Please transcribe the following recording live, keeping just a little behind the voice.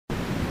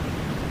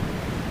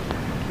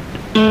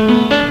I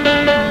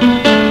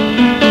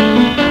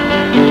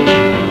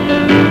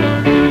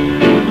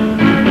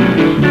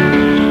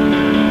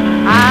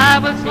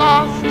was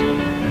lost,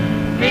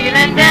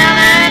 feeling down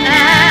and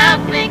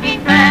out,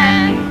 thinking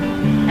back,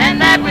 and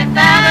that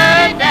without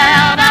a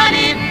doubt I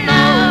didn't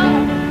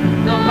know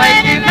the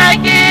way to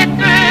make it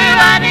through.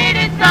 I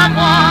needed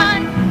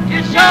someone to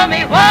show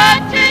me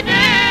what to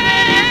do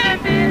in the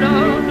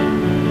middle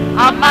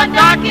of my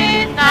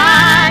darkest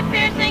night.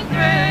 Piercing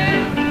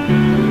through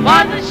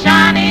was a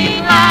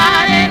shining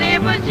light, and it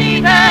was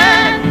Jesus,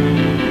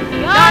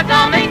 God's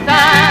only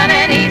Son,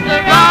 and He's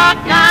the rock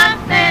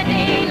I'm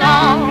standing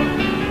on.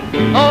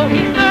 Oh,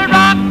 He's the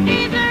rock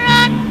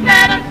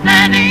that I'm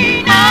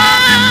standing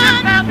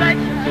on.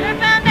 The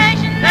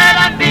foundation that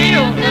I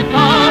built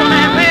upon.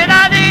 And when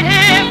I need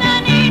Him,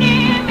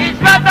 He's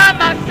right by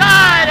my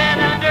side,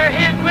 and under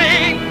His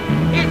wing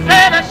He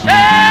said I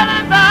shall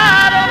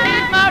abide. Oh,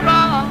 He's my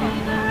rock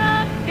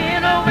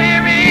in a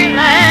weary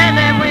land.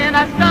 And when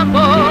I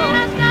stumble,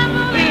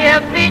 He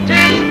helps me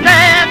to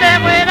stand.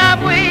 And when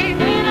I'm weak,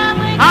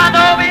 I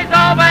know He's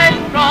always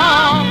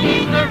strong.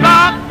 He's the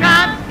rock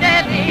I'm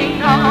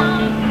standing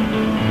on.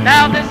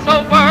 Now this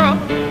whole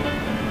world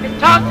is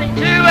tossing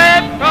to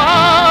and fro,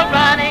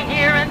 running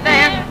here and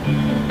there,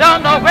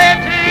 don't know where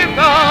to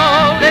go.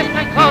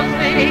 Listen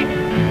closely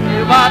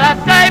to what I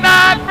say,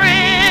 my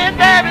friend.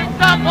 There is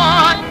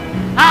someone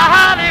I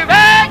highly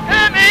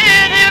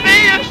recommend. He'll be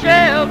your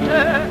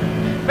shelter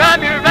from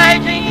your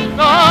raging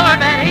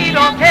storm, and He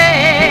don't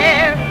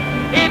care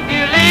if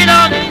you lean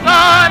on His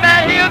arm,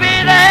 and He'll be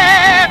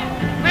there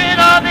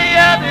when all the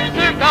others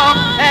are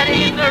gone. And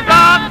He's the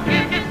rock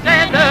you can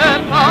stand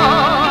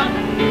upon.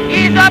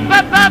 He's up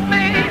above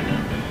me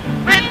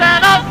with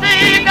an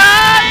all-seeing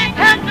eye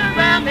camped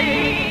around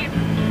me.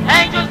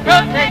 Angels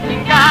protect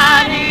and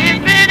guide. He is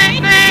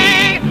bidding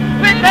me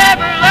with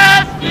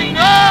everlasting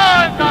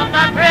arms on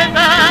my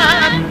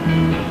prison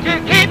to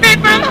keep me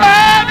from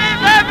harm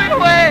is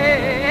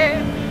everywhere.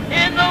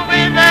 In the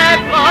wind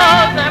that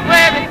blows and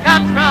where it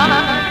comes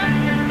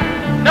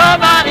from,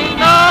 nobody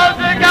knows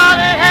or got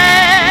a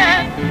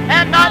hand,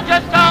 and not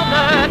just on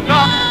the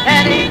throne.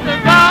 And He's the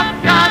rock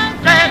I'm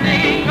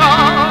standing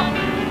on.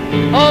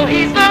 Oh,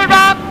 He's the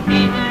rock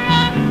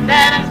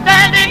that I'm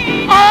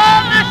standing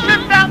on, the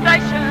sure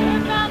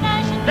foundation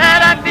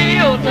that I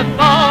built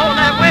upon.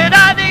 And when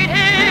I need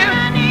Him,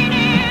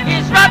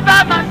 He's right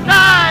by my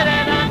side,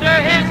 and under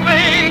His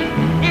wing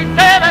He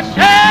said I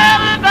shall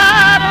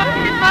abide. Oh,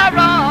 He's my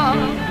rock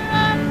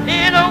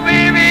in a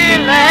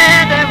weary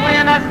land. And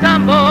when I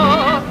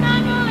stumble,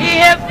 He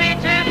helps me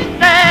to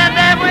stand.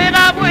 And when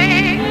I'm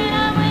weak,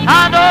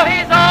 I know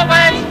He's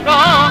always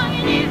strong.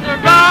 He's the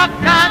rock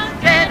I'm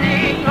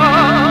standing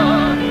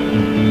on.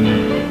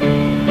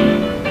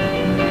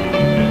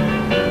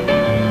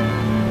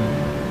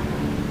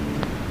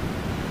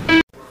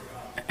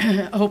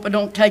 I hope I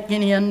don't take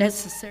any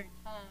unnecessary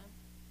time.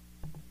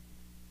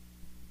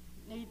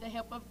 Need the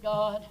help of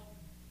God.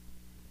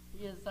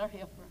 He is our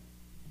helper.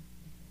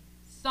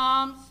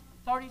 Psalms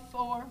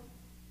 34.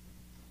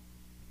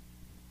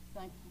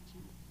 Thank you,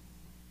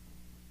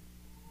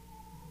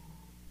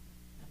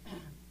 Jesus.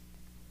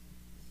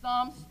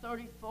 Psalms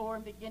 34,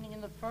 and beginning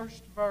in the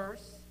first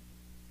verse,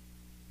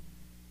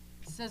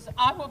 it says,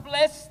 I will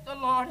bless the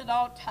Lord at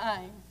all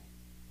times.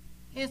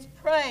 His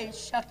praise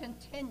shall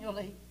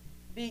continually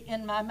be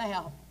in my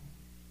mouth.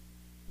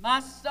 My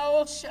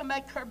soul shall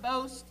make her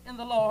boast in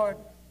the Lord.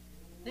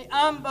 The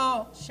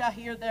humble shall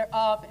hear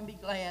thereof and be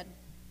glad.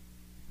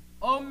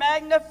 O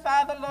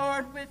magnify the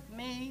Lord with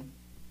me,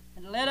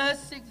 and let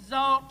us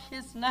exalt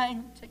His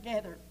name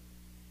together.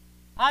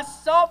 I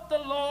sought the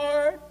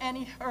Lord, and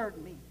He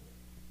heard me,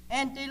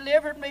 and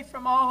delivered me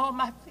from all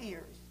my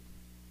fears.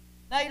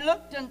 They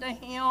looked unto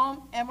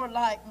Him and were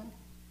lightened,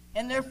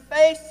 and their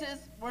faces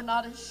were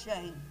not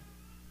ashamed.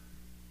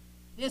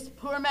 This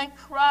poor man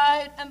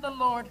cried, and the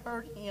Lord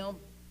heard him,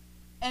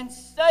 and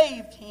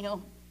saved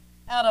him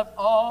out of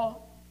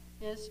all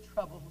his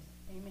troubles.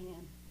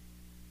 Amen.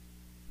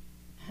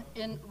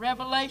 In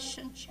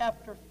Revelation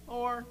chapter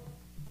 4,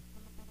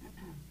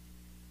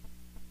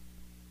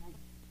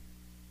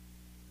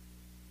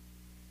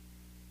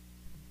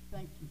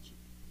 thank you, Jesus.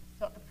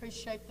 So I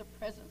appreciate the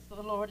presence of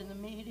the Lord in the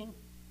meeting.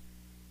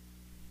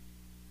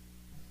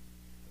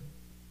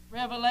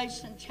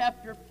 Revelation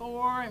chapter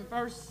 4 and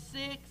verse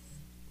 6.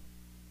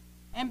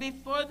 And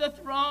before the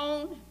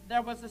throne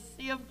there was a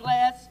sea of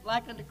glass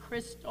like unto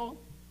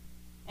crystal,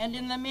 and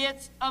in the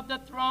midst of the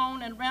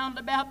throne and round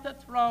about the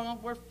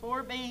throne were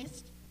four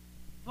beasts,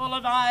 full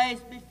of eyes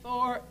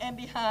before and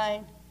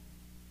behind.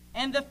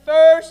 And the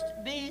first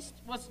beast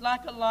was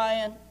like a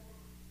lion,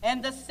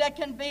 and the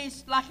second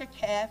beast like a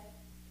calf,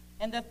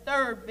 and the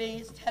third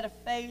beast had a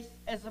face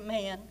as a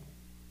man,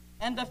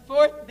 and the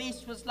fourth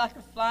beast was like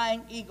a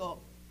flying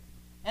eagle.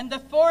 And the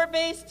four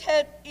beasts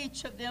had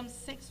each of them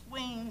 6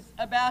 wings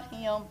about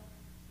him,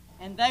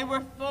 and they were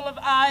full of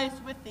eyes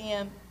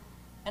within,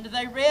 and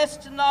they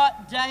rest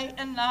not day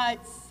and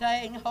night,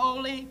 saying,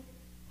 Holy,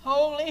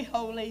 holy,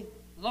 holy,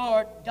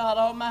 Lord God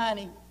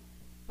Almighty,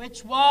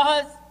 which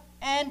was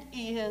and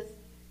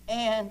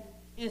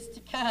is to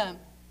come.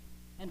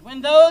 And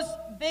when those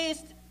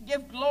beasts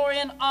give glory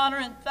and honor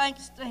and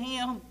thanks to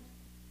him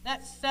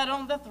that sat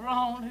on the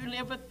throne, who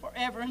liveth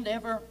forever and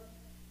ever,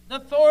 the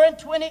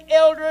 24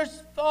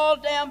 elders fall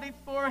down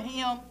before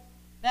him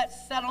that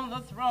sat on the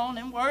throne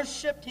and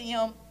worshipped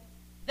him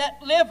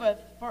that liveth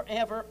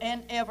forever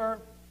and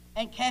ever,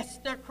 and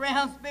cast their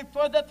crowns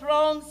before the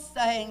throne,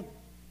 saying,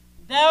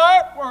 Thou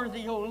art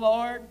worthy, O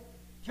Lord,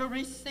 to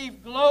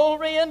receive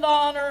glory and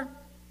honor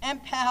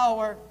and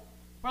power,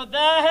 for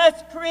thou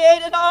hast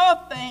created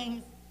all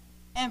things,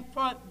 and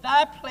for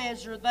thy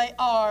pleasure they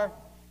are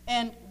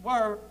and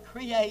were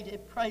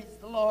created. Praise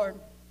the Lord.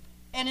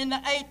 And in the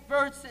 8th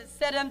verse it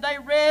said, And they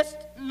rest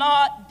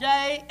not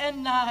day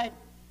and night,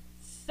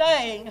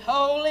 saying,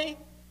 Holy,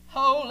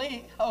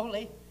 holy,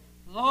 holy,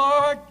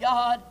 Lord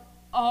God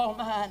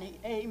Almighty.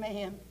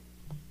 Amen.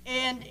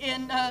 And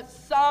in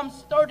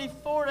Psalms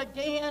 34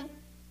 again,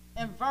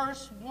 in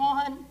verse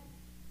 1,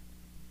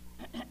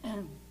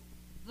 I'd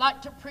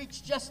like to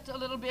preach just a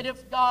little bit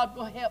if God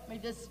will help me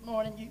this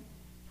morning. You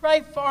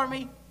pray for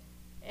me.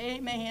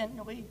 Amen.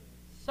 We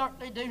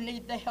certainly do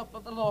need the help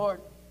of the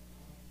Lord.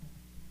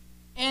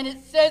 And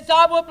it says,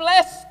 I will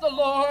bless the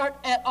Lord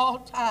at all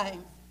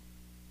times.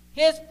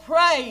 His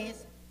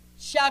praise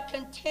shall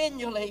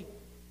continually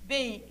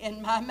be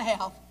in my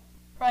mouth.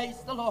 Praise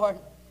the Lord.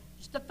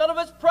 Just a fellow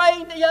was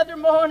praying the other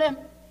morning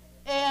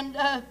and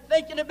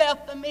thinking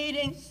about the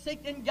meeting,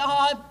 seeking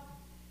God.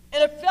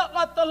 And it felt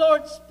like the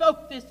Lord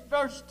spoke this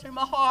verse to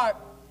my heart.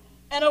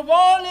 And I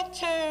wanted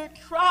to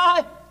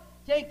try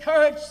to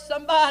encourage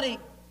somebody.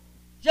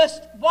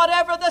 Just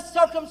whatever the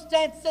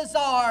circumstances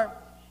are,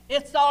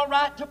 it's all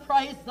right to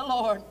praise the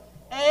Lord.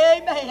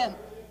 Amen.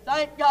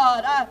 Thank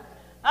God.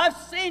 I've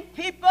seen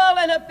people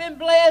and have been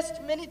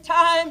blessed many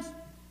times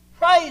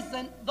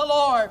praising the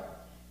Lord.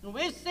 And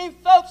we've seen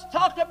folks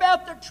talk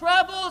about their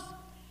troubles.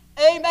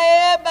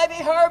 Amen. Maybe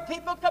heard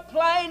people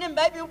complain, and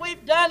maybe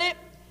we've done it.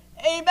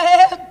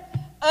 Amen.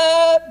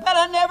 But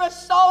I never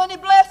saw any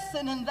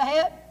blessing in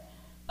that.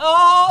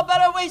 Oh,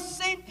 but we've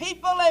seen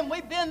people, and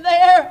we've been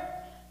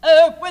there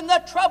when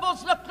the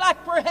troubles look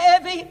like we're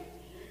heavy.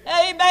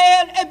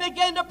 Amen. And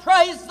begin to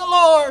praise the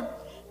Lord.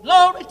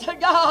 Glory to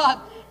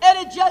God. And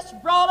it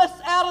just brought us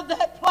out of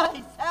that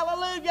place.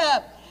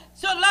 Hallelujah.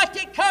 So I'd like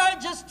to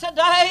encourage us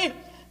today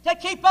to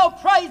keep on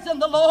praising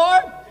the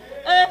Lord.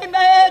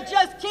 Amen.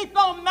 Just keep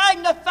on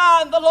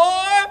magnifying the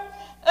Lord.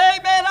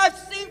 Amen. I've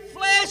seen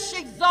flesh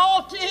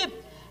exalted.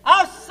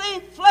 I've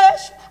seen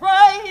flesh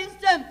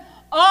praised and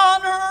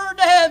honored,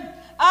 and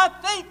I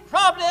think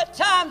probably at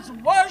times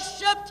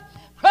worshipped.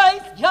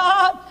 Praise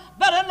God.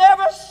 But I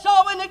never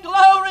saw any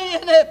glory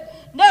in it.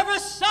 Never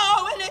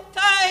saw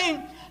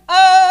anything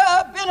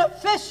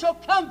beneficial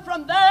come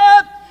from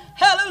there.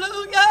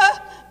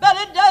 Hallelujah. But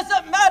it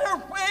doesn't matter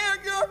where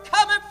you're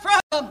coming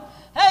from.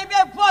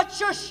 Amen. What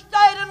your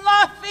state in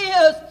life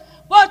is,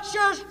 what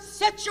your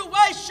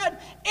situation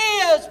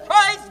is.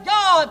 Praise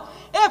God.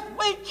 If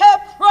we can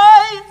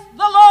praise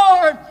the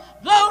Lord,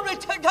 glory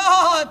to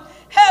God.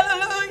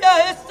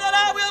 Hallelujah. It said,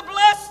 I will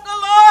bless the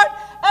Lord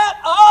at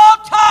all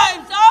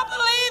times. I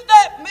believe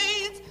that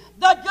means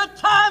the good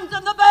times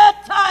and the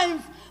bad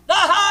times, the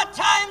high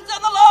times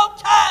and the low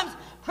times.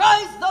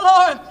 Praise the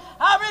Lord.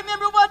 I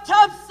remember one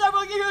time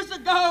several years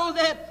ago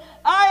that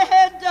I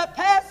had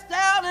passed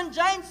out, and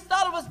James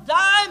thought I was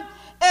dying.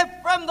 And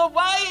from the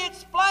way he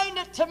explained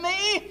it to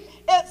me,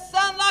 it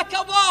sounded like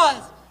I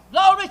was.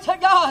 Glory to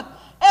God.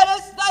 And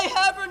as they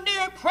hovered near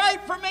and prayed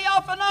for me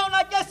off and on,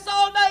 I guess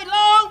all day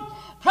long,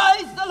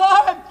 praise the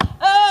Lord.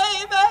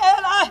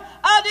 Amen.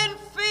 I didn't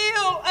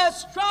feel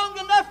strong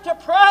enough to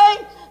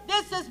pray.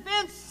 This has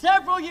been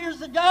several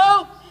years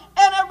ago.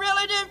 And I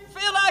really didn't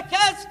feel like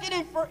asking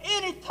him for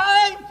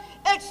anything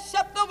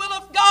except the will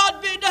of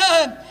God be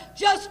done.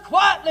 Just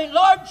quietly,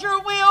 Lord,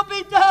 your will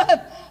be done.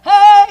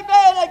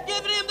 Amen. And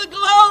giving him the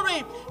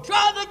glory,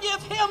 trying to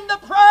give him the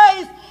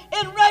praise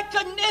in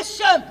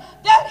recognition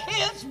that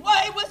his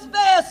way was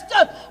best.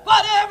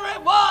 Whatever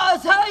it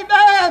was.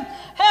 Amen.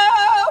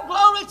 Oh,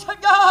 glory to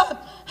God.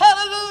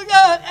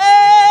 Hallelujah.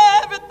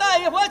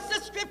 Everything. What's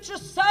the scripture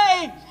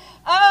say?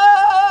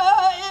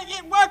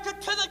 It worketh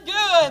to the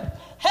good.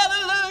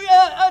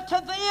 Hallelujah. To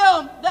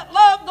them that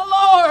love the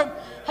Lord.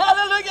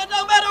 Hallelujah.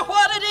 No matter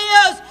what it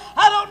is.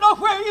 I don't know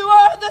where you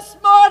are this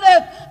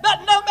morning,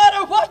 but no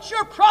matter what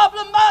your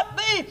problem might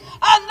be,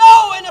 I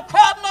know in a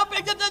crowd no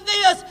bigger than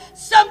this,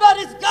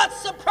 somebody's got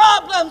some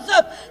problems.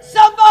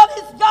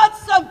 Somebody's got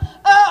some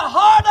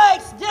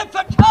heartaches,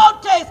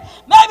 difficulties.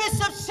 Maybe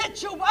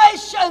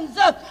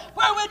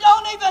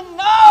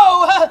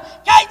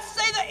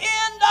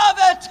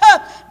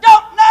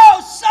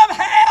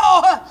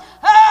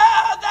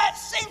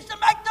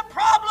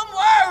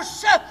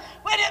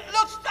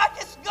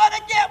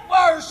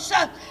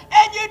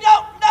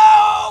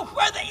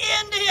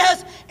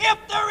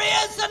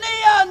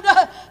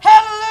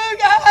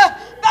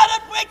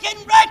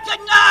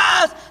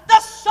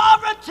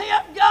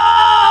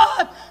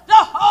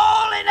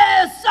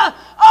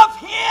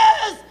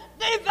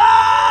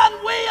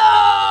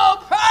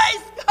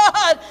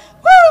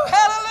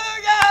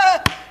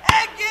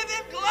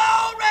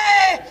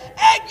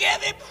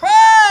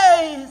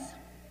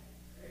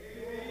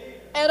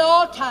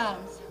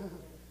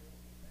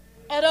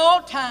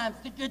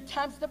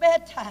sometimes the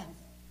bad times.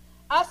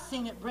 I've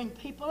seen it bring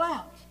people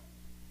out.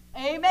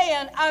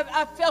 Amen.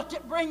 I felt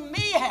it bring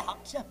me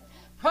out.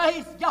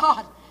 Praise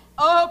God.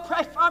 Oh,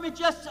 pray for me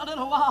just a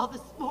little while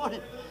this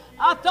morning.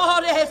 I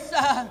thought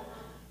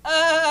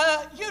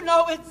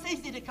it's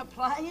easy to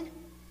complain.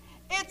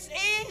 It's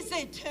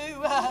easy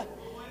to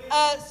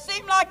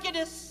seem like it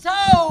is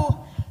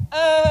so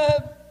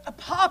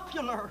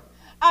popular,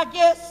 I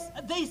guess,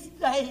 these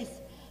days,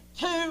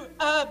 to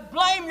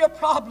blame your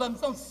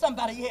problems on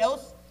somebody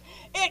else.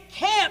 It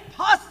can't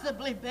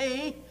possibly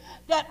be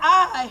that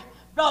I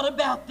brought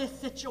about this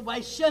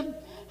situation.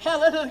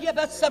 Hallelujah.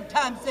 But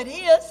sometimes it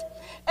is.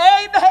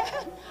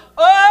 Amen.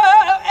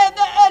 Oh, and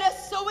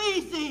it's so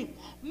easy,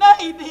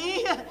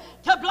 maybe,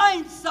 to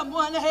blame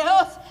someone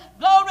else.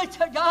 Glory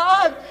to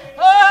God.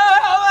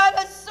 Oh, and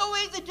it's so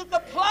easy to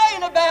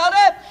complain about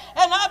it.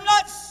 And I'm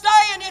not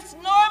saying it's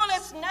normal,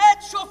 it's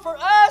natural for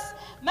us,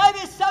 maybe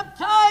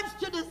sometimes,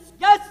 to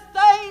discuss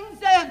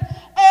things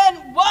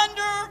and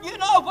wonder,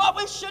 what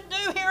we should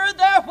do here or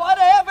there,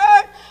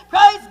 whatever.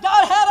 Praise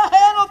God, how to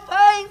handle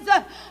things.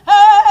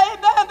 Amen.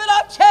 But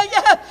I'll tell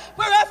you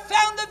where I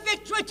found the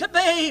victory to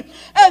be,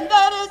 and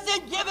that is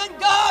in giving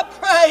God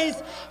praise.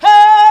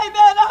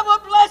 Amen. I will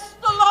bless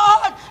the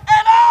Lord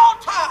at all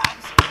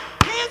times.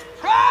 His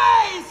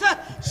praise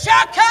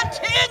shall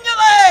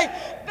continually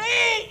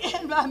be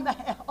in my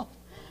mouth.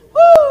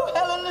 Woo,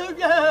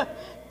 hallelujah.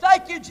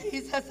 Thank you,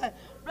 Jesus.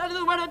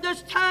 Brother,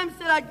 there's times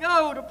that I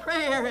go to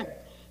prayer,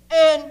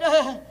 and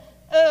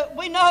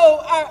we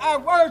know our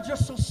words are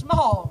so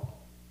small.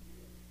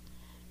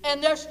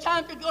 And there's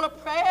times we go to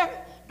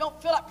prayer,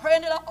 don't feel like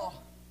praying at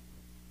all.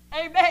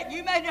 Amen.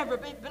 You may never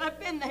be, but I've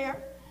been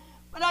there.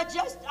 But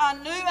I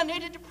knew I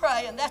needed to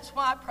pray, and that's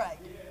why I prayed.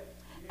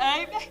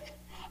 Amen.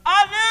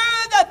 I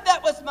knew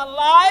that was my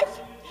life,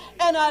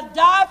 and I'd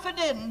die if I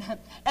didn't.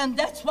 And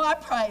that's why I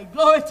prayed.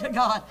 Glory to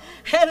God.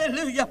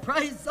 Hallelujah.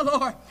 Praise the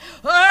Lord.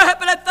 But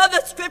I thought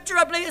the scripture,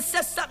 I believe it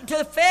says something to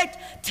the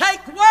effect, take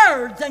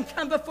words and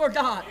come before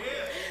God.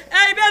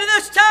 Amen. And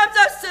there's times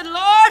I said,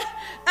 Lord,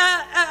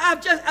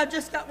 I've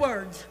just got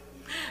words.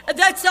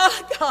 That's all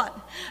I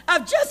got.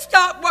 I've just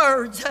got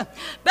words. But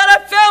I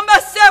found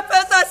myself,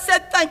 as I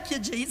said, thank you,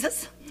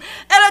 Jesus. And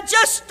I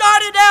just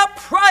started out,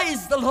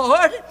 praise the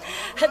Lord.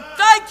 And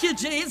thank you,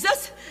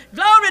 Jesus.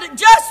 Glory to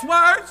just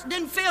words.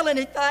 Didn't feel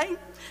anything.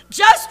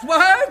 Just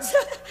words.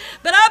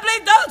 But I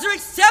believe those are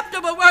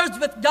acceptable words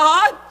with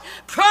God.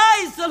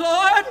 Praise the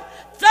Lord.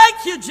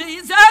 Thank you,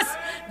 Jesus.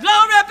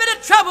 Glory, I've been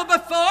in trouble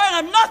before, and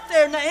I'm not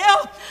there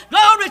now.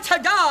 Glory to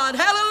God.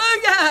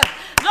 Hallelujah.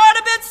 Lord,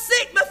 I've been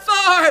sick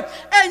before,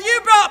 and you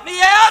brought me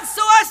out,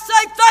 so I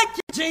say thank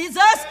you,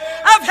 Jesus.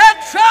 I've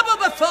had trouble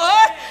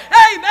before.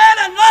 Amen.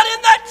 I'm not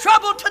in that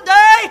trouble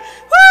today.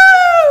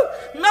 Woo!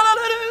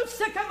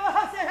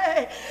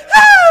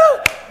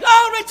 Woo!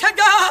 Glory to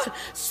God.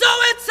 So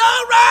it's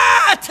all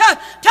right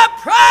to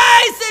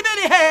praise Him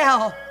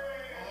anyhow.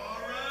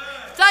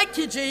 Thank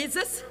you,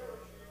 Jesus.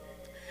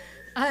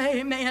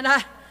 Amen.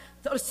 I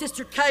thought of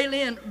Sister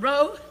Kaylin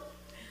Rowe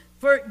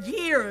for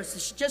years.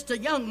 She's just a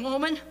young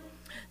woman,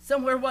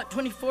 somewhere,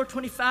 24,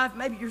 25,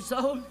 maybe years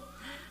old.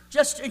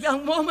 Just a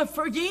young woman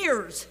for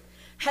years.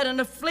 Had an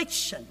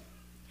affliction.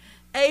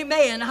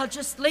 Amen. I'll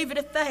just leave it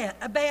at that.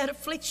 A bad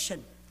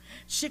affliction.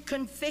 She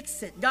couldn't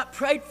fix it. Got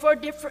prayed for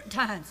different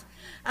times.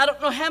 I don't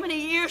know how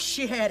many years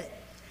she had it.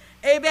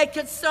 Amen.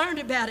 Concerned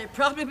about it.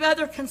 Probably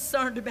mother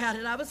concerned about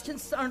it. I was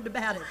concerned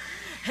about it.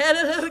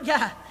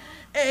 Hallelujah.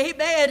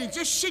 Amen.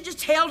 She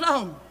just held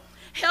on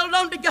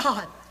to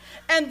God,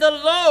 and the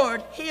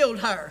Lord healed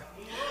her.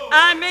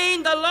 I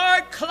mean, the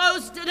Lord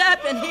closed it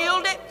up and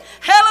healed it.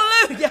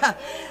 Hallelujah.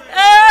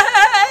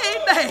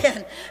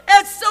 Amen.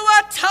 And so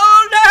I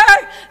told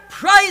her,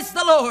 praise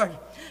the Lord.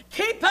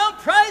 Keep on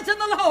praising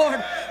the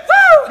Lord.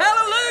 Woo!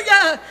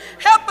 Hallelujah.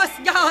 Help us,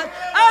 God.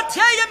 I'll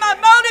tell you, my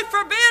motive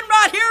for being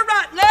right here,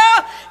 right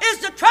now, is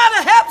to try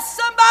to help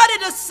somebody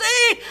to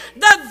see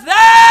the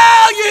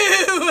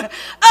value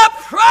of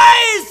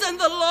praising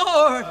the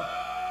Lord.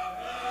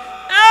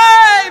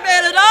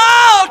 Amen. At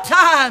all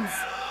times,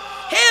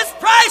 His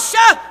praise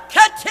shall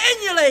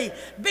continually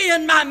be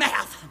in my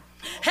mouth.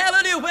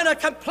 Hallelujah. When a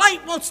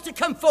complaint wants to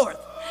come forth.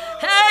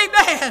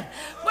 Amen.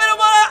 When I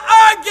want to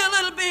argue a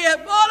little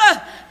bit, want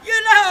to,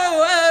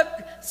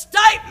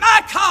 state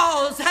my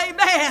cause.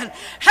 Amen.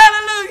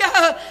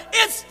 Hallelujah.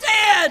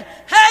 Instead,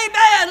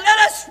 amen, let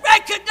us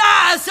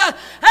recognize,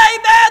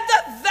 amen,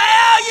 the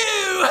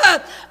value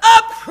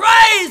of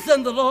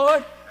praising the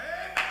Lord.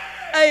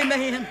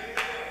 Amen.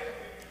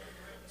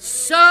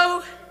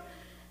 So,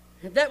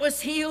 that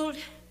was healed.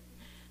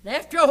 And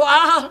after a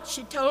while,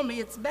 she told me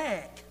it's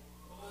back.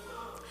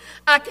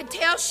 I could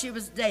tell she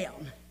was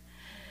down.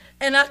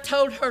 And I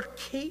told her,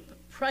 keep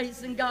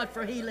praising God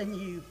for healing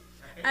you.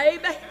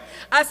 Amen.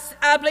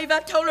 I believe I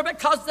told her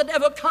because the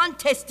devil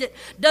contested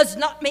does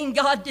not mean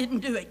God didn't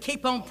do it.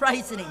 Keep on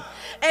praising him.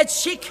 And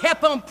she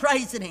kept on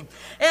praising him.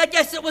 And I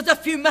guess it was a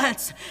few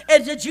months.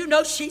 And did you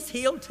know she's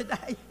healed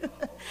today? Woo!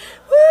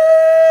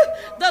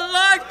 The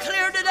Lord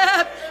cleared it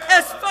up.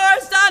 As far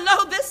as I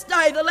know this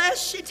day, the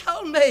last she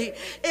told me,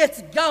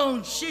 it's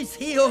gone. She's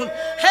healed.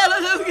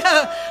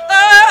 Hallelujah.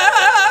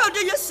 Oh,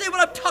 do you see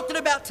what I'm talking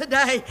about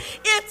today?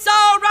 It's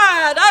all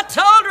right. I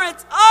told her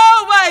it's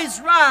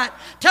always right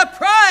to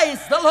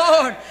praise the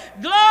Lord.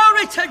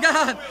 Glory to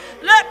God.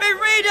 Let me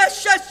read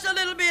us just a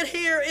little bit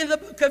here in the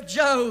book of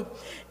Job.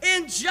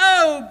 In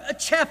Job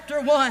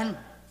chapter 1.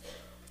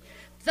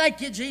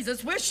 Thank you,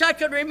 Jesus. Wish I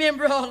could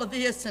remember all of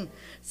this and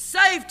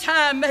save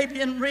time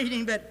maybe in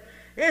reading, but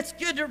it's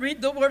good to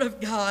read the Word of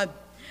God.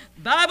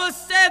 The Bible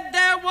said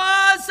there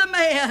was a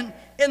man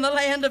in the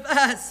land of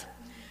Uz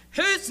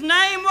whose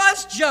name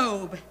was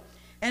Job,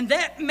 and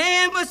that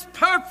man was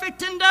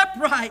perfect and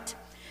upright,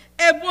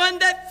 and one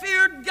that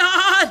feared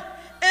God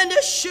and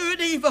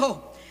eschewed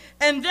evil.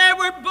 And there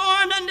were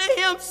born unto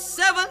him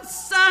 7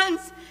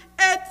 sons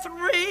and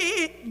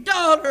 3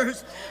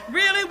 daughters.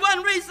 Really,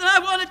 one reason I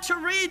wanted to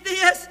read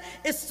this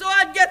is so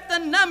I'd get the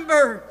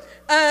number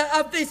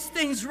of these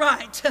things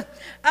right.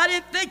 I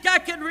didn't think I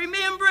could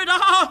remember it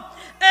all.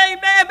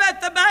 Amen. But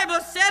the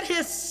Bible said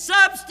his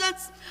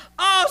substance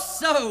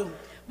also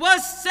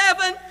was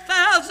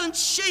 7,000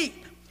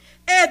 sheep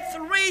and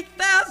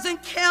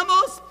 3,000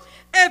 camels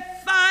and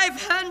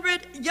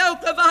 500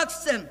 yoke of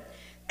oxen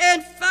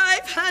and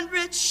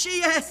 500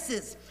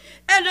 she-asses,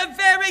 and a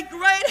very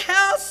great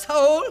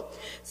household,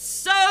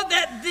 so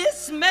that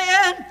this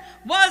man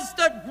was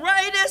the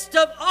greatest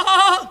of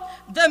all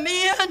the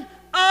men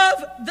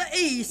of the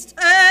East.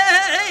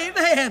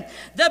 Amen.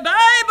 The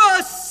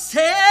Bible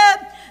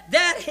said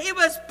that he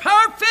was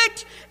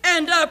perfect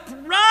and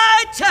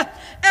upright,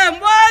 and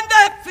one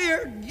that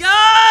feared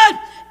God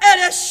and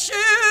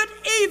eschewed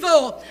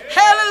evil.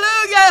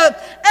 Hallelujah.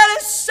 And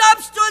his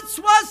substance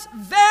was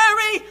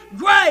very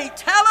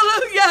great.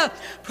 Hallelujah.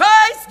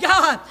 Praise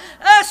God.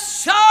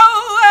 So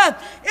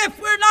if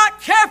we're not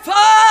careful,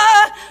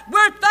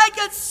 we're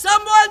thinking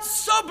someone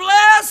so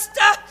blessed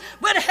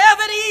would have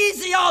it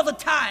easy all the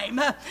time.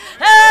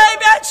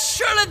 Amen.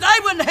 Surely they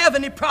wouldn't have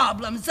any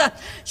problems.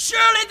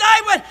 Surely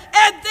they would.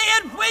 And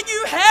then when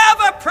you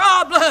have a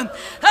problem,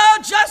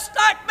 just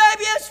like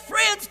maybe his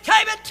friends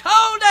came and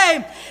told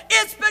him,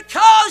 it's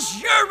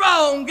because you're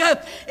wrong.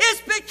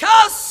 It's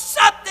because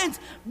something's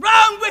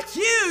wrong with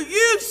you.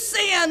 You've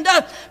sinned.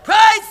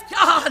 Praise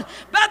God.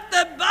 But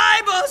the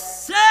Bible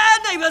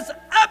said he was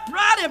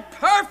upright and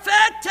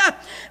perfect,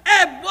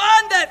 and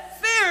one that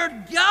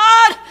feared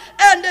God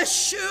and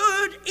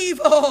eschewed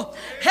evil.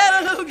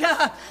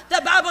 Hallelujah.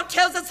 The Bible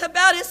tells us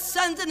about his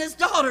sons and his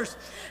daughters.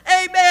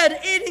 Amen.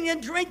 Eating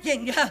and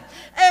drinking.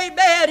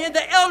 Amen. In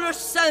the elder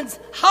son's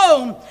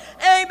home.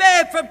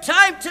 Amen. From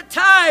time to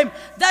time,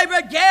 they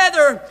were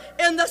gathered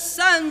in the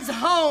sons'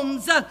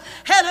 homes.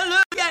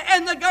 Hallelujah.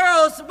 And the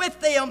girls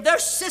with them, their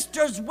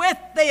sisters with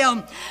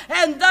them.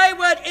 And they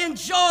would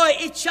enjoy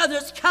each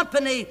other's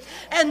company.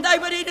 And they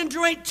would eat and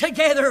drink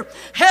together.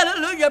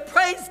 Hallelujah.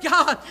 Praise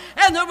God.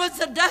 And there was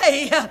a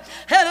day.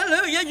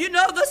 Hallelujah. You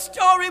know the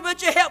story.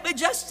 Would you help me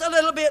just a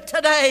little bit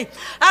today?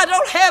 I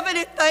don't have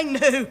anything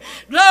new.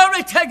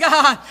 Glory to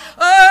God.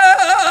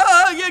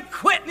 Oh, you'd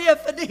quit me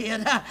if I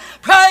did.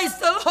 Praise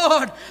the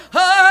Lord.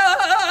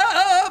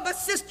 Oh, but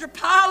Sister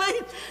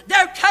Polly,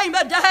 there came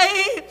a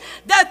day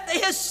that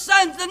his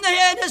sons and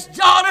his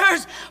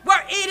daughters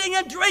were eating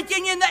and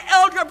drinking in the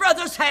elder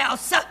brother's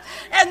house.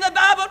 And the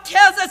Bible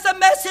tells us a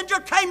messenger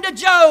came to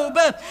Job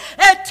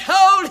and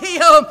told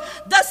him,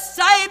 the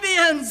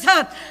Sabians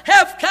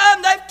have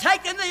come. They've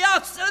taken the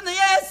oxen and the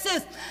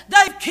asses.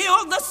 They've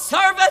killed the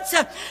servants.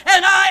 And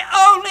I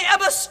only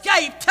am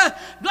escaped.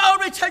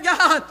 Glory to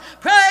God.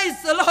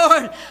 Praise the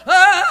Lord.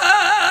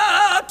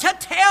 To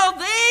tell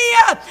thee,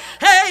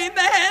 amen,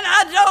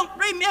 I don't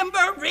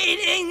remember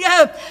reading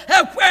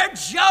where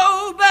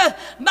Job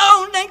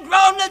moaned and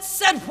groaned and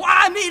said,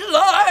 why me,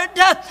 Lord?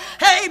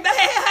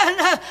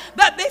 Amen.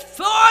 But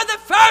before the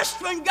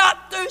first one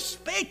got through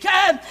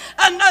speaking,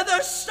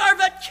 another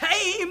servant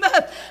came,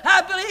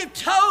 I believe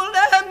told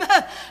him,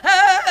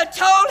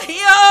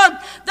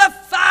 the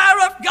fire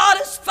of God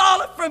has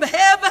fallen from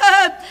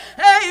heaven,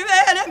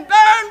 amen, and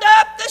burned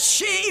up the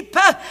sheep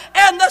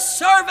and the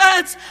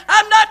servants.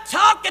 I'm not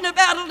talking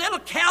about a little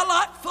cow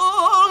lot full.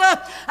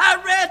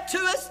 I read to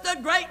us the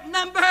great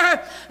number,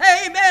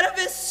 amen, of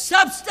his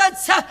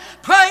substance.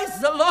 Praise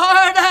the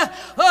Lord. And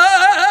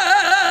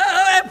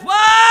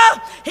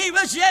while he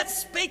was yet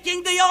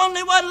speaking, the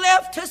only one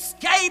left to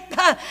escape,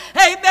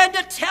 amen,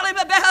 to tell him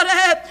about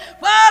it,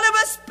 while he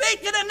was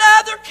speaking,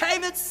 another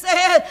came and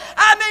said,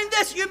 I mean,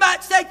 this you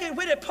might say,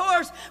 when it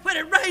pours, when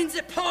it rains,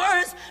 it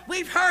pours.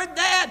 We've heard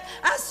that.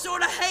 I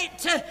sort of hate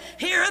to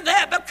hear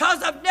that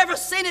because I've never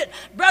seen it,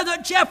 Brother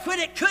Jeff, when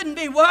it couldn't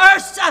be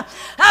worse.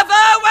 I've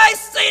always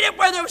seen needed,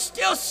 where there was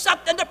still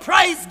something to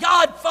praise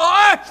God for.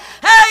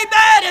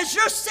 Amen. Is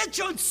your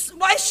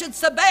situation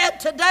so bad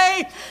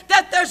today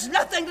that there's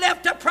nothing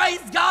left to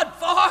praise God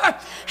for?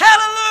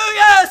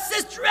 Hallelujah.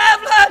 Sister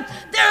Evelyn,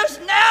 there's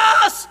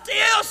now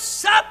still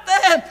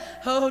something,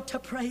 to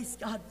praise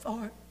God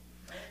for.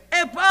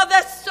 And while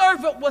that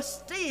servant was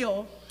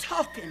still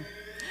talking,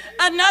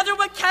 another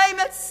one came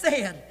and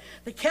said,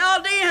 the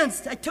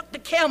Chaldeans, they took the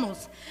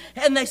camels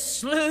and they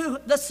slew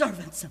the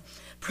servants.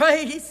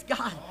 Praise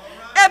God.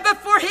 And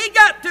before he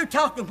got through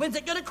talking, when's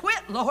it going to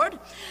quit, Lord?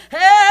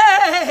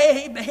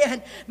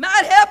 Amen.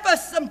 Might help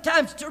us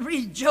sometimes to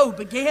read Job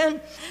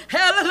again.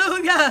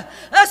 Hallelujah.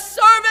 A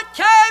servant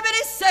came and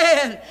he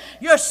said,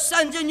 your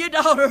sons and your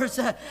daughters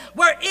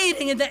were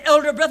eating in the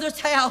elder brother's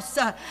house.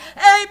 Amen.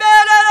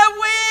 And a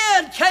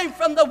wind came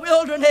from the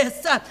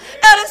wilderness and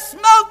it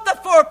smote the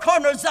four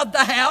corners of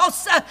the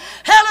house.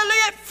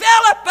 Hallelujah. It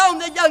fell upon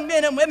the young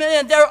men and women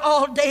and they're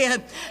all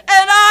dead. And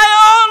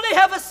I only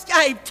have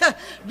escaped.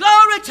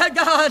 Glory to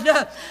God. Amen.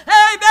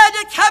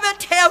 To come and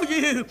tell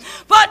you,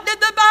 what did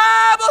the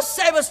Bible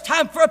say it was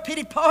time for a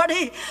pity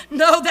party?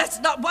 No, that's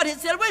not what it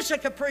said. I wish I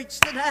could preach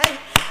today.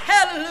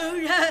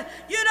 Hallelujah.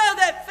 You know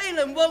that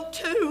feeling,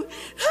 won't you?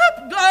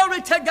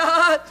 Glory to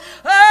God.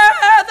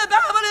 The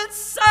Bible didn't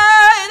say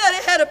that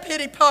he had a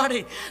pity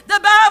party. The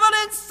Bible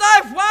didn't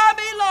say, why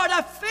me, Lord?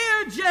 I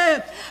feared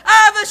you.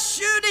 I've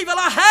eschewed evil.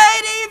 I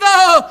hate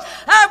evil.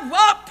 I've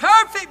walked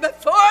perfect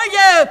before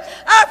you.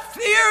 I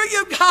fear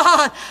you,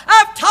 God.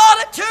 I've taught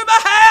it to my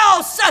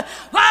house.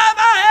 Why am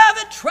I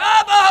having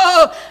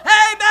trouble?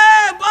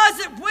 Amen. Was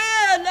it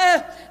when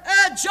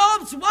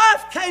Job's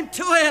wife came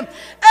to him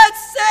and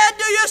said,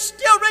 do you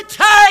still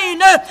retain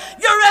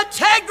your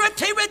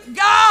integrity with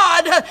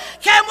God?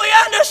 Can we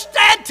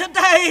understand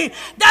today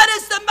that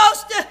is the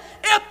most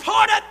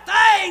important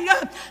thing?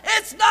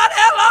 It's not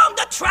how long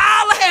the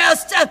trial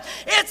lasts.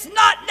 It's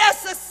not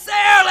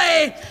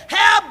necessarily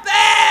how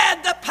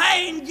bad the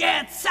pain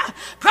gets.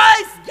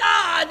 Praise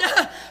God.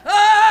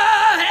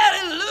 Oh,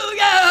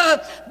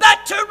 hallelujah.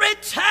 But to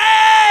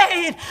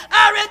retain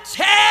our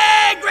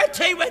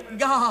integrity with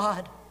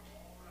God.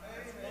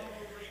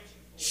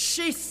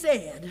 She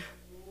said,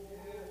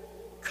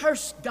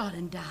 curse God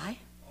and die.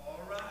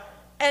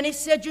 And he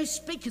said, you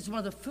speak as one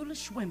of the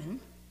foolish women.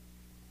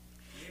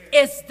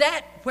 Is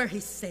that where he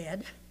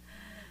said,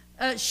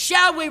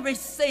 shall we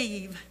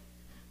receive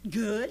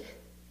good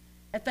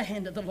at the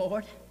hand of the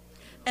Lord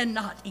and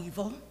not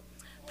evil?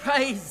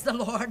 Praise the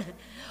Lord.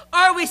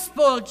 Are we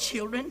spoiled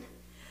children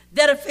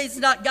that if he's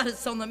not got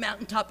us on the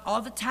mountaintop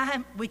all the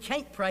time, we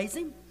can't praise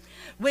him?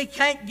 We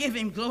can't give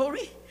him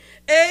glory?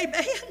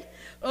 Amen.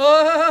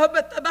 Oh,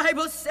 but the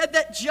Bible said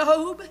that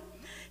Job,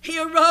 he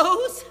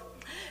arose.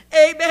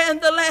 Amen.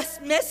 The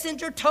last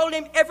messenger told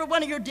him every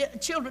one of your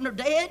children are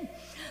dead.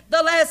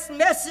 The last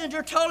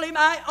messenger told him,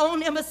 I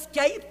own him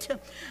escaped.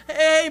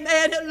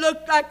 Amen. It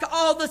looked like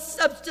all the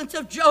substance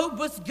of Job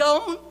was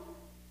gone.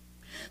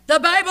 The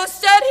Bible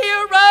said he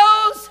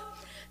arose,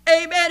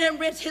 amen, and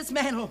rent his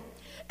mantle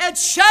and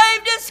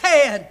shaved his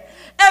head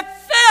and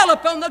fell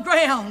upon the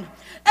ground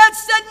and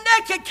said,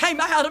 naked came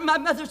I out of my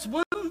mother's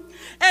womb,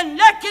 and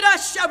naked I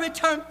shall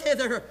return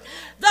thither.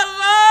 The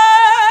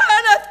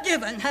Lord hath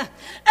given,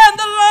 and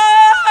the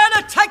Lord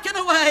hath taken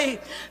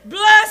away.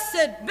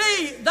 Blessed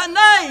be the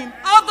name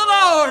of the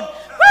Lord.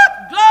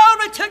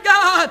 Glory to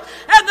God.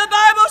 And the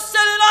Bible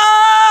said in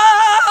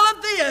all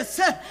of this,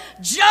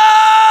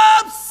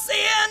 Job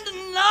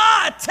sinned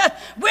not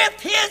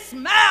with his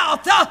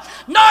mouth,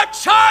 nor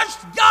charged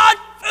God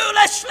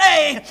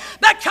foolishly,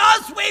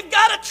 because we've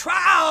got a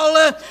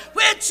trial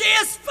which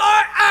is for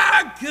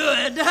our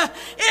good.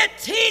 It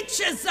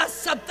teaches us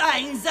some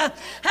things. Amen.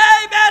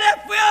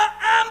 If we'll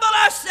humble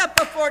ourselves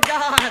before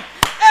God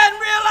and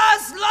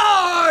realize,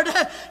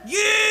 Lord,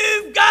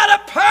 you've got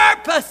a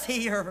purpose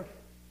here.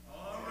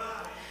 All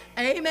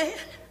right. Amen.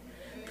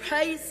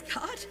 Praise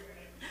God.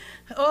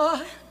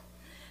 Oh,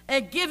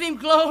 and give him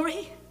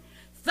glory.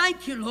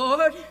 Thank you,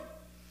 Lord,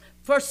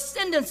 for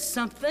sending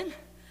something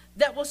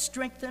that will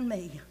strengthen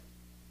me.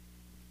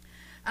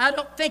 I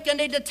don't think I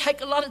need to take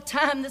a lot of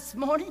time this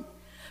morning,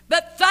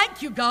 but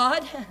thank you,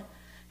 God.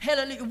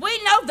 Hallelujah.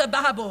 We know the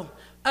Bible.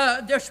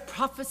 There's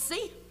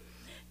prophecy,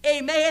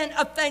 amen,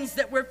 of things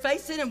that we're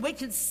facing, and we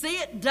can see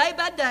it day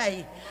by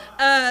day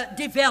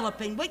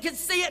developing. We can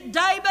see it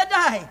day by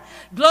day.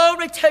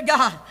 Glory to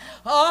God.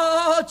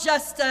 Oh,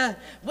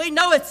 we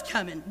know it's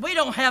coming. We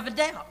don't have a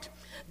doubt.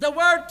 The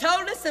Word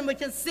told us, and we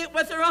can see it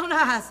with our own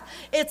eyes.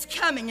 It's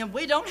coming, and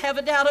we don't have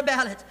a doubt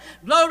about it.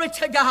 Glory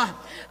to God.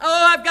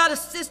 Oh, I've got a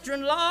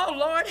sister-in-law.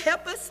 Lord,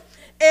 help us.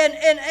 And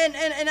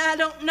I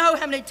don't know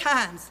how many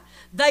times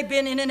they've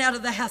been in and out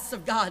of the house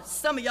of God.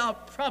 Some of y'all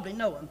probably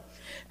know them.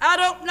 I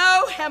don't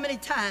know how many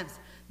times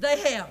they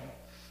have.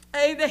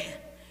 Amen.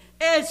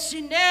 And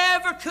she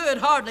never could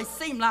hardly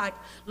seem like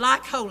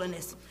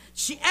holiness.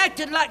 She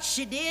acted like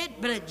she did,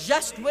 but it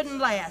just wouldn't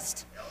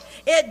last.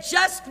 It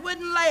just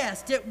wouldn't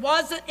last. It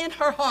wasn't in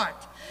her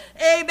heart.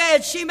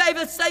 Amen. She may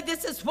even say,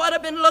 this is what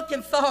I've been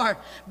looking for.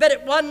 But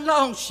it wasn't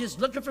long. She's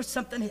looking for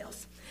something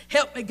else.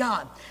 Help me,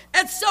 God.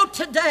 And so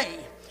today,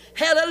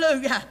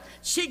 hallelujah,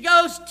 she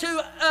goes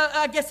to,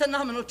 I guess, a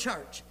nominal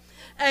church.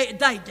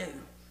 They do.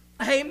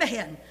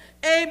 Amen.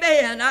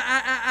 Amen.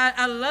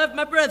 I love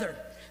my brother.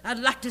 I'd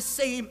like to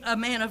see him a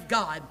man of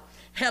God.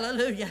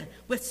 Hallelujah.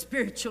 With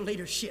spiritual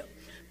leadership.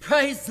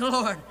 Praise the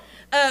Lord.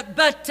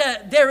 But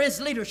there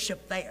is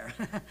leadership there.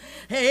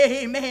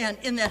 Amen.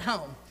 In that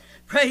home.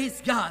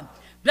 Praise God.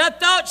 But I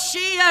thought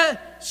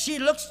she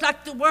looks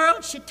like the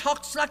world. She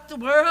talks like the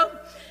world.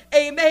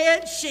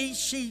 Amen. She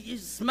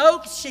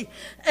smokes. She,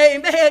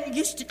 amen,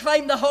 used to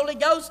claim the Holy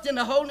Ghost in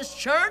the Holiness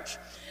Church.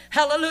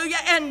 Hallelujah.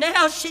 And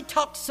now she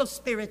talks so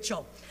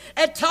spiritual.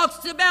 And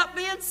talks about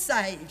being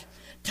saved.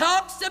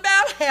 Talks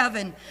about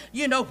heaven.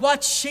 You know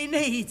what she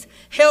needs.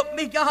 Help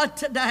me, God,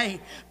 today.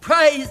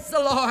 Praise the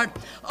Lord.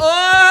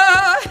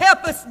 Oh,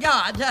 help us,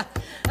 God.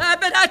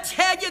 But I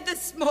tell you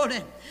this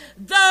morning,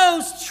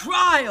 those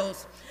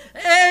trials,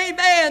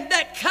 amen,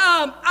 that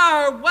come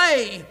our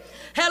way,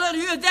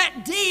 hallelujah,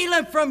 that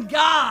dealing from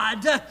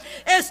God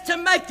is to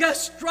make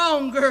us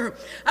stronger.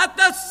 I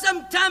thought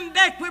some time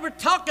back we were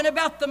talking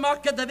about the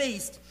mark of the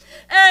beast.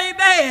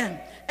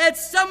 Amen. And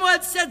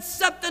someone said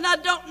something, I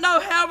don't know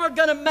how we're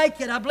going to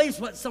make it. I believe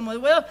what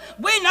someone will.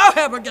 We know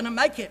how we're going to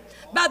make it.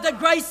 By the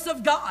grace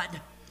of God.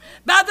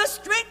 By the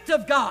strength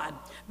of God.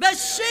 But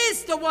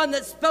she's the one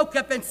that spoke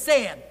up and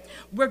said,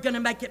 we're going to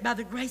make it by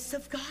the grace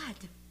of God.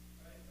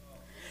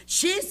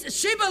 She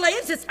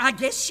believes it's, I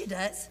guess she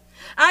does.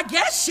 I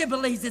guess she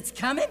believes it's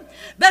coming.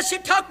 But she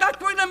talked like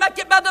we're going to make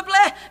it by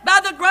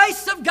the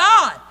grace of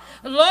God.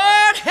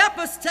 Lord, help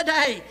us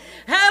today.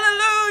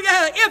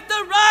 Hallelujah. If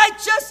the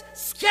righteous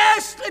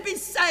scarcely be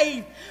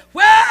saved,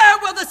 where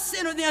will the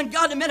sinner, the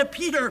ungodly man of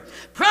Peter?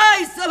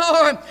 Praise the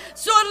Lord.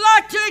 So I'd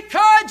like to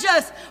encourage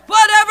us,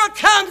 whatever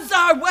comes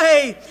our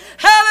way,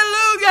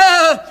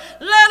 hallelujah,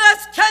 let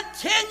us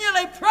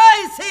continually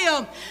praise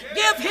Him.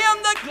 Give Him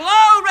the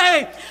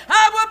glory.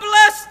 I will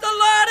bless the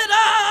Lord at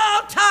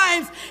all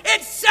times,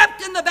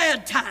 except in the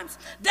bad times.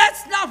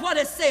 That's not what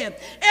it's saying.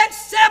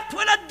 Except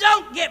when I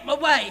don't get my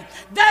way.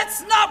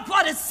 That's not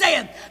what it's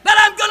saying. But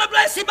I'm going to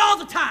bless Him all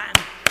the time.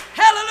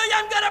 Hallelujah.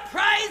 I'm going to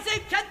praise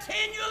Him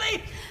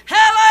continually.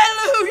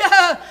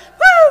 Hallelujah.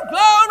 Woo,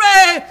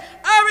 glory.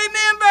 I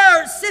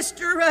remember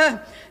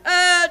Sister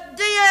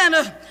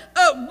Deanna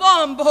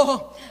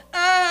Womble.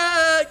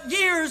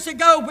 Years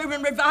ago we were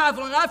in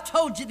revival, and I've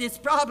told you this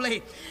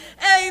probably.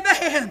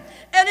 Amen.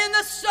 And in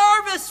the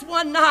service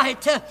one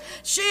night,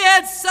 she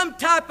had some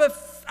type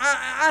of,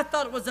 I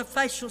thought it was a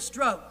facial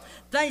stroke.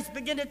 Things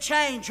began to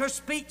change. Her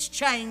speech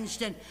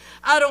changed. And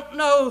I don't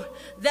know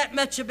that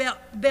much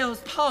about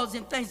Bell's palsy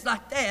and things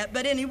like that.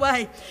 But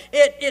anyway,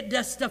 it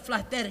does stuff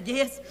like that, I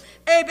guess.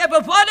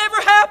 But whatever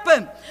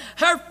happened,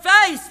 her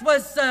face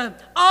was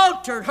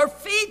altered. Her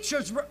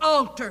features were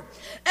altered.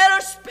 And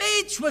her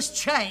speech was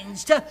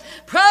changed.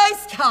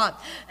 Praise God.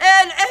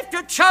 And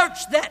after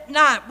church that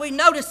night, we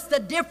noticed the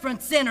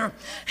difference in her.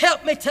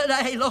 Help me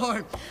today,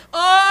 Lord.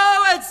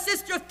 Oh, and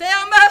Sister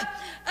Thelma,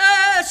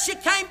 she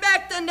came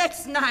back the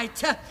next night.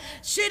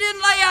 She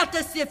didn't lay out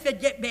to see if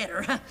it'd get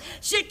better.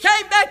 She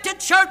came back to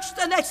church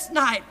the next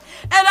night.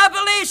 And I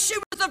believe she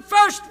was the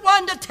first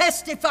one to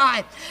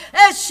testify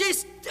as she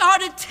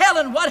started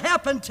telling what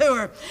happened to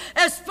her,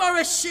 as far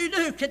as she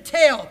knew, could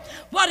tell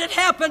what had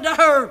happened to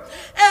her.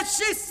 And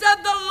she said,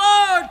 the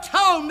Lord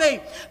told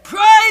me,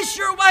 praise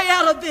your way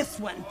out of this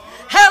one.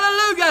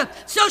 Hallelujah.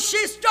 So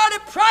she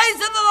started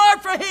praising the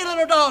Lord for healing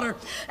her daughter.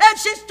 And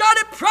she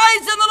started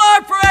praising the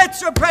Lord for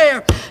answering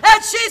prayer.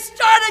 And she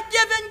started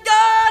giving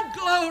God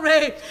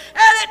glory.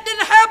 And it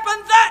didn't happen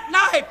that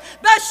night,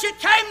 but she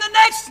came the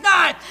next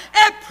night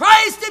and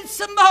praised Him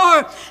some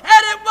more.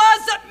 And it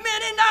wasn't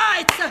many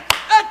nights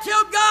until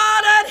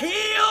God had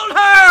healed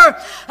her.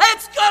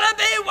 It's going to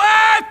be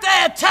worth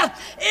it.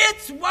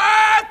 It's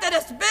worth it.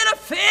 It's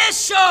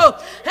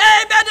beneficial.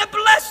 Amen. To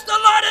bless the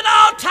Lord at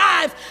all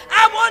times.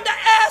 I want to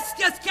ask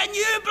us, can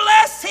you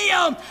bless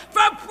Him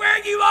from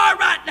where you are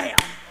right now?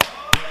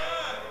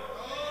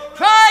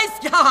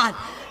 Praise God.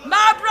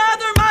 My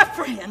brother, my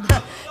friend,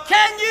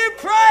 can you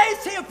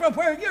praise Him from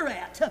where you're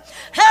at?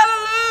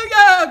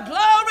 Hallelujah.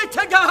 Glory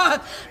to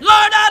God.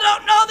 Lord, I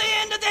don't know the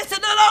end of this,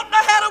 and I don't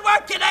know how to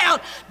work it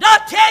out. But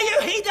I'll tell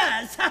you, He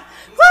does.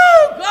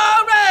 Woo,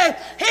 glory.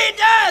 He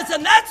does,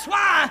 and that's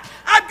why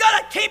I've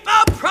got to keep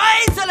on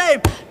praising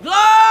Him.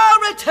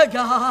 Glory to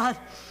God.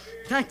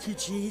 Thank you,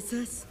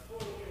 Jesus.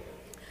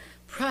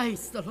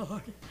 Praise the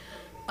Lord.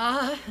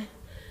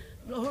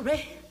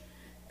 Glory.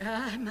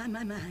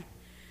 My.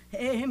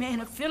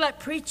 Amen. I feel like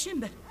preaching,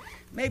 but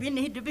maybe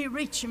need to be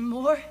reaching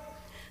more.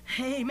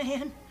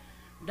 Amen.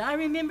 And I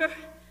remember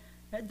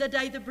the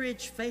day the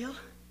bridge fell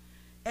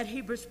at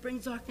Heber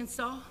Springs,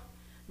 Arkansas,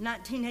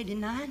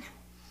 1989.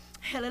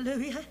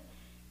 Hallelujah.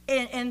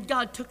 And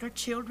God took our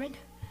children.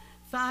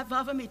 5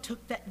 of them He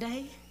took that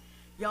day.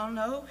 Y'all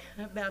know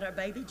about our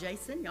baby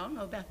Jason. Y'all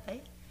know about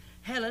that.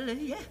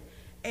 Hallelujah.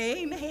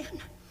 Amen.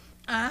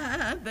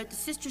 But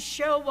Sister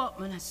Cheryl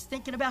Waltman, I was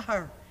thinking about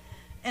her.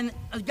 And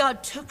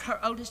God took her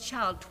oldest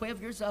child,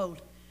 12 years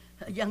old,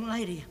 a young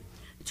lady,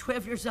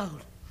 12 years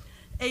old.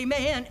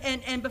 Amen.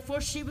 And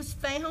before she was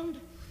found,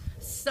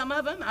 some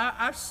of them,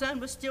 our son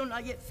was still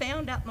not yet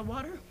found out in the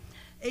water.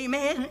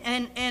 Amen.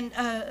 And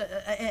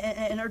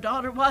her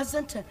daughter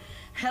wasn't.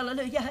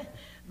 Hallelujah.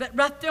 But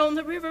right there on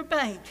the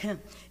riverbank,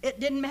 it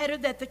didn't matter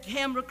that the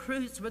camera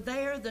crews were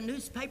there, the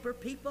newspaper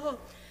people,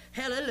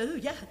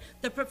 hallelujah,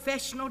 the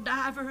professional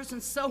divers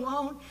and so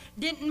on.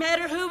 Didn't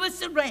matter who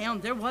was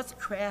around, there was a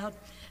crowd.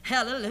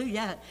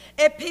 Hallelujah.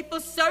 And people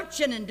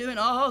searching and doing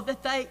all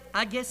that they,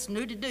 I guess,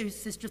 knew to do,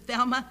 Sister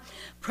Thelma.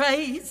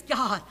 Praise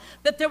God.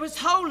 But there was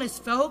homeless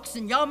folks,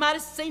 and y'all might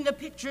have seen the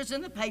pictures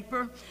in the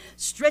paper,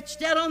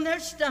 stretched out on their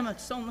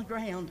stomachs on the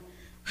ground.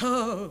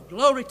 Oh,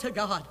 glory to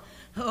God.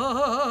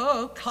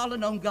 Oh,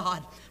 calling on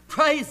God.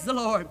 Praise the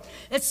Lord.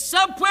 It's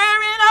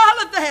somewhere in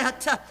all of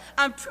that.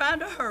 I'm trying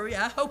to hurry.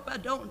 I hope I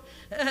don't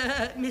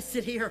miss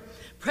it here.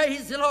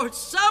 Praise the Lord.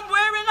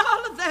 Somewhere in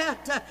all of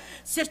that,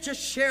 Sister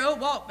Cheryl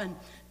Waltman,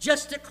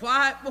 just a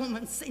quiet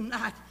woman, seemed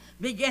like,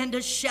 began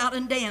to shout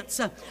and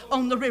dance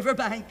on the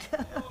riverbank.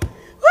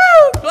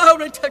 Woo!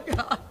 Glory to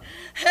God.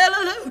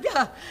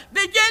 Hallelujah.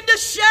 Begin to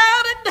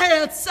shout and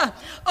dance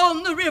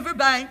on the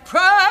riverbank.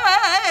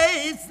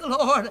 Praise the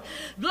Lord.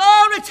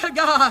 Glory to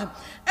God.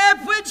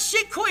 And when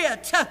she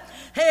quit,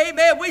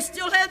 amen, we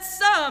still had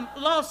some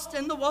lost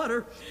in the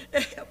water.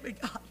 Help me,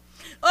 God.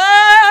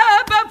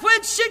 Oh, but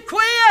when she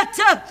quit,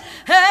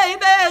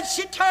 amen,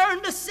 she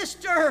turned to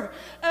Sister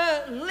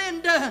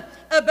Linda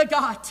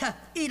Begot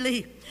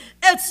Ely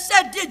and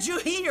said, did you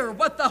hear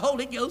what the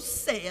Holy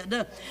Ghost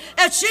said?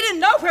 And she didn't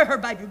know where her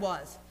baby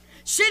was.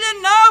 She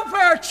didn't know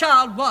where her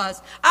child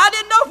was. I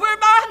didn't know where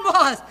mine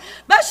was.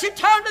 But she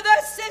turned to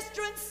that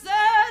sister and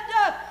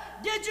said,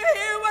 did you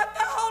hear what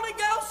the Holy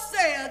Ghost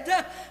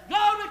said?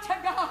 Glory to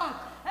God.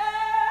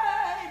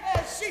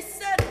 Amen. She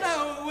said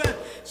no.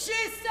 She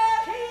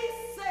said, he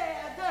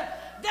said,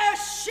 they're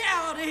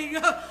shouting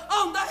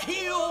on the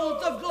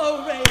hills of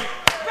glory.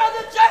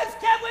 Brother James,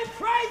 can we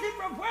praise him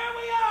from where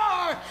we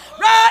are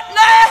right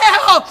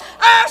now?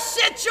 Our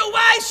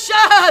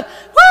situation.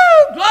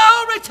 Woo!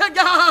 Glory to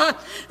God.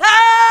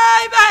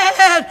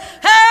 Amen.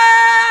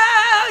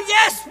 Oh,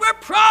 yes, we're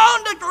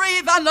prone to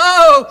grieve. I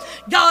know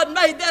God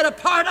made that a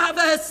part of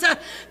us.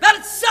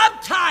 But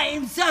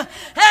sometimes,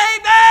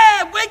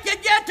 amen, we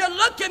can get to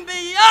looking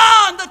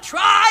beyond the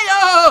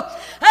trial.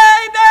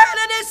 Amen.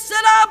 And he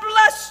said, I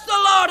bless the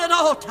Lord at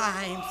all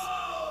times.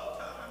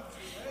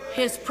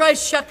 His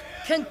praise shall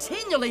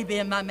continually be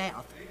in my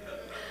mouth.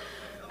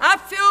 I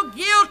feel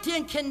guilty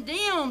and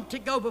condemned to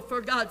go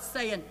before God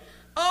saying,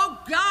 oh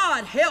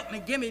God, help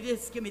me, give me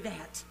this, give me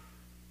that.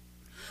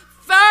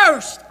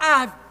 First,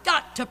 I've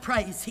got to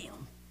praise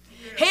him.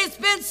 He's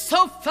been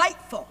so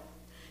faithful.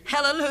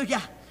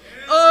 Hallelujah.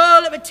 Oh,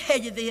 let me tell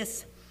you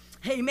this.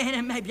 Amen,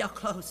 and maybe I'll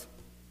close.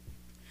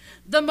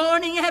 The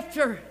morning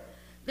after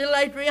little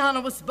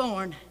Adriana was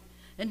born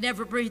and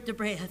never breathed a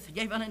breath,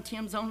 gave unto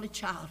Tim's only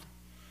child.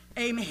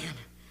 Amen.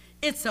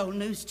 It's old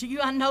news to you.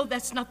 I know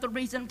that's not the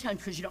reason I'm telling you,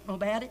 because you don't know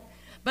about it.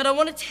 But I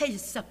want to tell you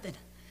something.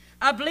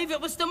 I believe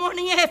it was the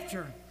morning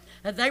after.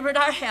 They were at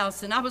our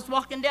house, and I was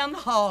walking down the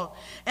hall,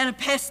 and I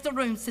passed the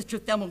room, Sister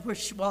Thelma, where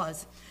she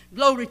was.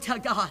 Glory to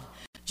God.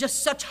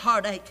 Just such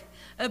heartache.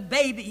 A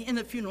baby in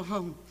the funeral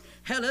home.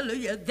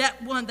 Hallelujah.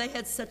 That one they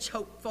had such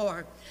hope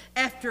for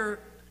after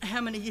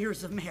how many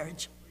years of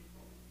marriage?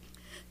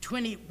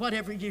 20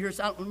 whatever years.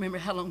 I don't remember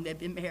how long they'd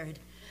been married.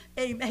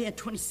 Amen.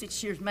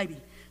 26 years maybe.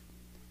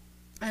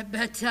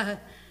 But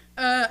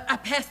I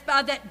passed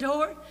by that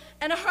door,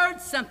 and I heard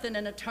something,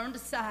 and I turned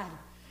aside.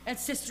 And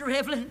Sister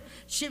Evelyn,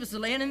 she was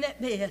laying in that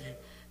bed.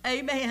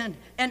 Amen.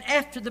 And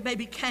after the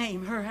baby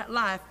came, her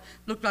life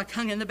looked like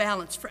hung in the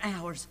balance for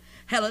hours.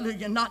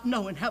 Hallelujah. Not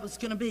knowing how it was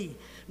going to be.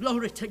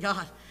 Glory to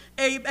God.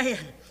 Amen.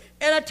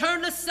 And I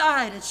turned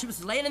aside, and she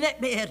was laying in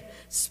that bed,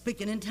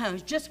 speaking in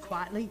tongues, just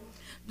quietly.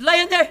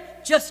 Laying there,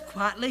 just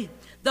quietly.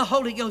 The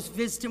Holy Ghost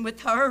visiting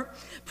with her.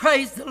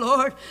 Praise the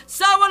Lord.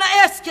 So I want to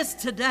ask us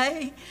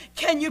today,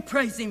 can you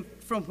praise him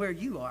from where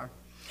you are?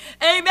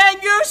 Amen.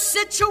 Your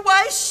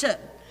situation.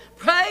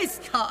 Praise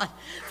God.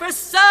 For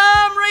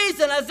some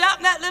reason, I was out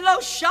in that little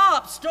old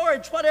shop,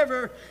 storage,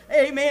 whatever,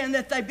 amen,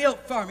 that they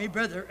built for me,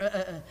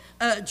 Brother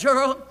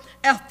Gerald,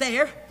 out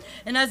there.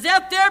 And I was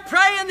out there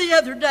praying the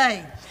other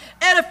day.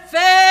 And it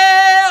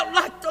felt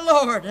like the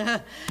Lord,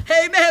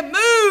 amen,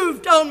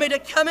 moved on me to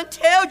come and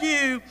tell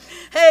you,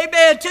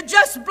 amen, to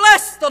just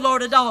bless the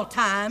Lord at all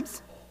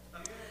times.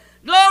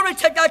 Glory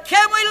to God.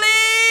 Can we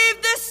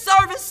leave this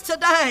service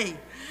today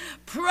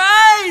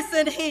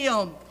praising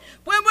him?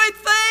 When we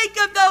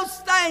think of those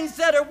things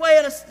that are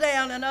weighing us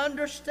down, and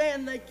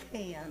understand they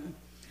can,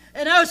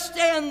 and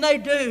understand they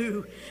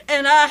do,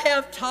 and I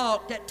have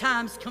talked, at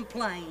times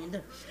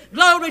complained.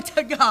 Glory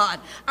to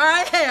God. I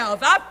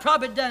have. I've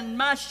probably done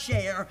my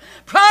share.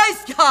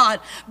 Praise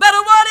God. But I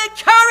want to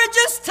encourage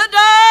us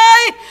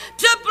today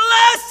to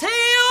bless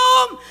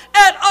him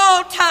at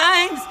all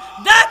times.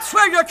 That's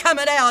where your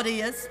coming out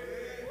is.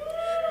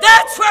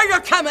 That's where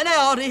your coming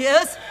out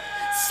is.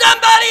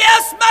 Somebody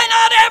else may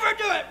not ever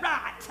do it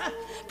right.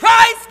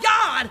 Praise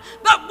God.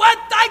 But one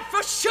thing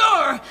for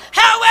sure,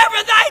 however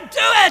they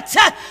do it,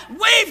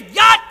 we've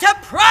got to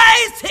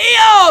praise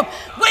Him.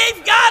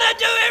 We've got to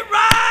do it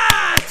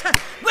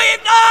right.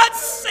 We've not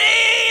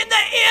seen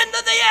the end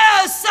of the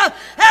earth,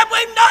 and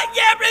we've not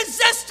yet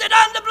resisted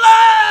unto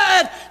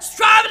blood,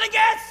 striving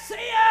against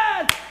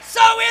sin.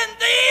 So in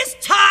these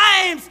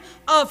times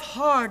of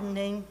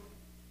hardening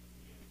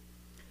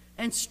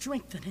and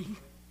strengthening,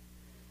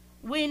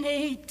 we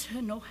need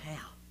to know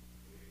how.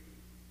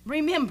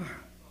 Remember,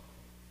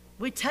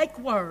 we take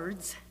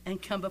words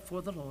and come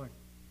before the Lord.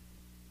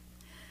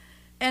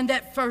 And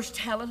that first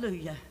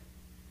hallelujah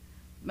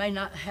may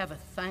not have a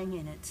thing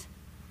in it,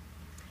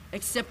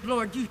 except,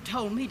 Lord, you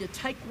told me to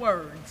take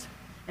words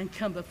and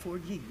come before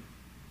you.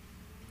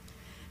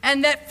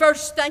 And that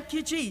first thank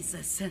you,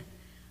 Jesus,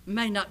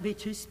 may not be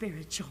too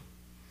spiritual.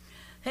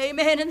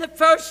 Amen. In the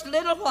first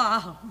little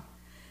while,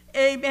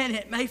 amen,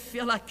 it may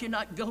feel like you're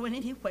not going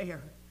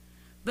anywhere.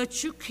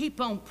 But you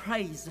keep on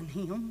praising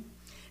Him,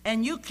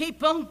 and you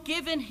keep on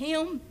giving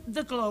Him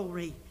the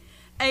glory.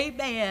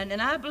 Amen.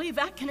 And I believe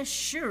I can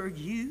assure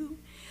you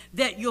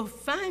that you'll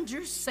find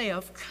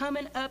yourself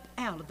coming up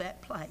out of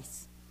that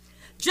place.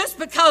 Just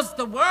because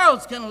the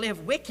world's going to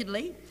live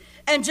wickedly,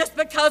 and just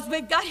because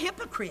we've got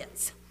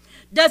hypocrites,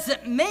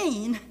 doesn't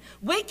mean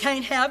we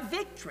can't have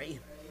victory.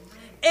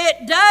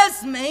 It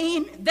does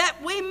mean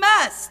that we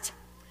must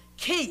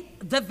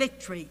keep the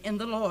victory in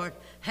the Lord.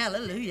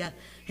 Hallelujah.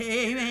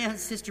 Amen.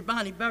 Sister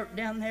Bonnie Burke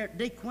down there at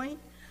DeQueen,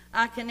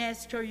 I can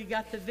ask her, you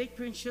got the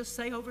victory, and she'll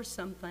say over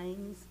some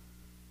things.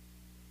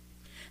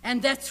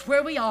 And that's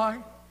where we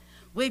are.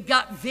 We've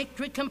got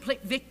victory,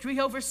 complete victory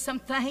over some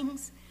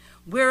things.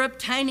 We're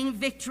obtaining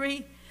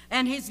victory,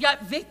 and He's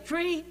got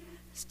victory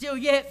still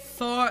yet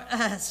for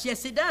us.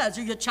 Yes, He does.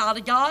 Are you a child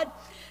of God?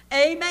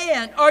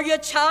 Amen. Are you a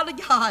child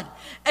of God?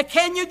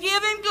 Can you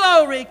give Him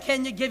glory?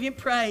 Can you give Him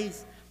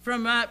praise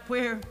from right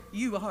where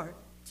you are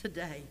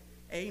today?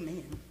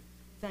 Amen.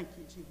 Thank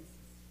you, Jesus.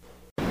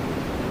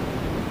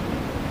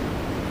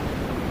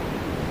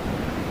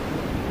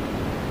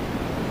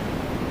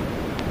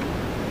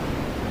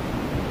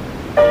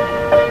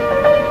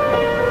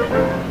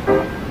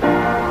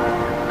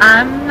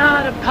 I'm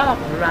not a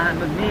pauper,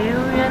 I'm a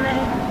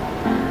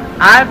millionaire.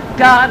 I've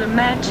got a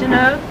mansion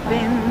up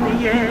in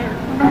the air.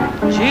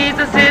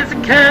 Jesus is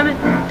coming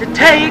to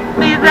take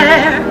me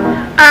there.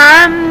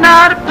 I'm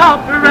not a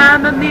pauper,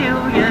 I'm a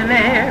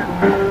millionaire.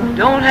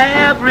 Don't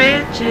have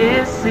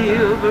riches,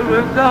 silver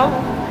or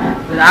gold,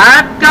 but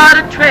I've got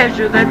a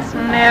treasure that's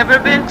never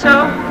been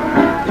told.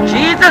 For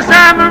Jesus,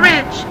 I'm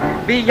rich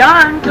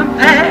beyond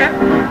compare,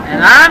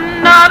 and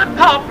I'm not a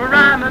pauper,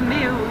 I'm a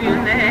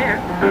millionaire.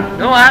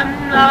 No,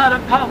 I'm not a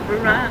pauper,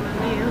 I'm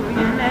a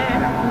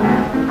millionaire.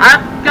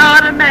 I've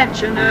got a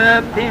mansion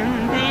up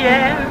in the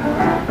air.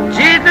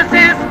 Jesus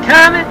is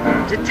coming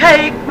to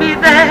take me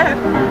there.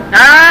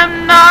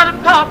 I'm not a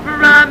pauper,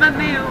 I'm a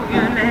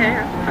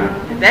millionaire.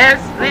 And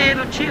there's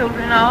little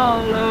children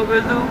all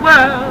over the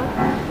world,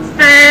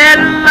 sad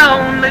and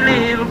lonely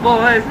little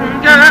boys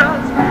and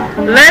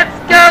girls. Let's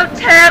go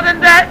tell them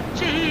that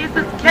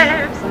Jesus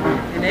cares,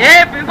 and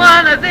every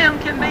one of them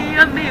can be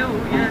a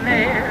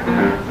millionaire.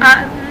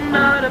 I'm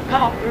not a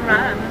pauper,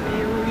 I'm a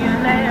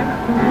millionaire.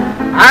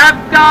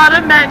 I've got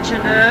a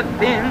mansion up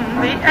in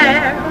the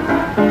air.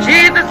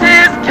 Jesus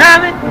is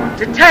coming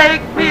to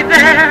take me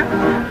there.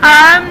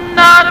 I'm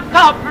not a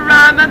pauper,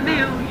 I'm a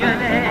millionaire.